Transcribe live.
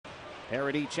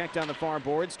Harity checked on the far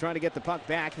boards, trying to get the puck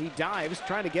back. He dives,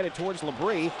 trying to get it towards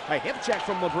Labrie. A hip check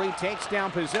from Labrie takes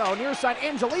down Pizzo. Near side,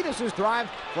 Angelides' drive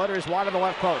flutters wide of the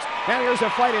left post. Now here's a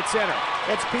fight at center.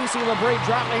 It's PC Labrie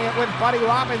dropping it with Buddy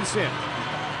Robinson.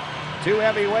 Two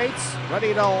heavyweights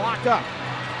ready to lock up.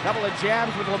 Couple of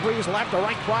jabs with Labrie's left. A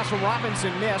right cross from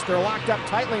Robinson missed. They're locked up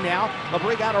tightly now.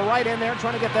 Labrie got a right in there,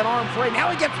 trying to get that arm free. Now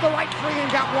he gets the right free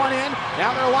and got one in.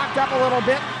 Now they're locked up a little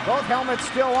bit. Both helmets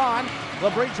still on.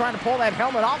 Labrie trying to pull that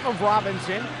helmet off of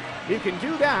Robinson. You can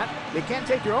do that. You can't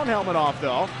take your own helmet off,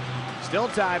 though. Still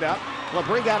tied up.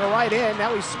 Labrie got a right in. Now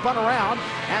he's spun around.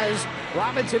 Has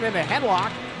Robinson in a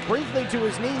headlock. Briefly to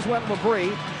his knees went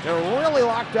Labrie. They're really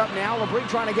locked up now. Labrie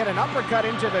trying to get an uppercut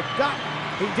into the gut.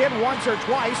 He did once or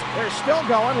twice. They're still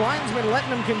going. Linesman letting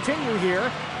them continue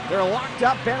here. They're locked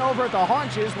up, bent over at the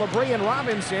haunches, Labrie and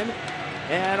Robinson.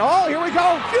 And oh, here we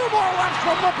go. Few more left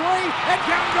from Labrie, and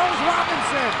down goes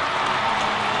Robinson.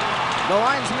 The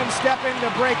linesmen step in to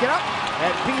break it up,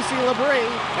 and PC Labrie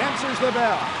answers the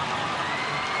bell.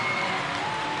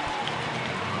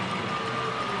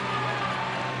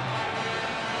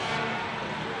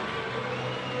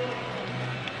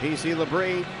 PC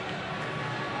Labrie,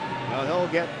 well,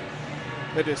 he'll get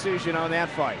the decision on that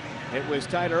fight. It was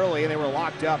tight early, and they were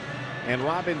locked up, and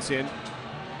Robinson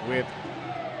with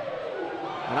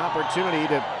an opportunity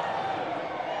to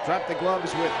drop the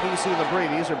gloves with PC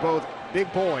Labrie. These are both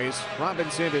big boys.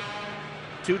 Robinson at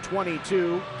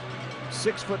 222,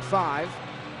 6'5",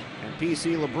 and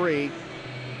PC Labrie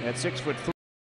at 6'3".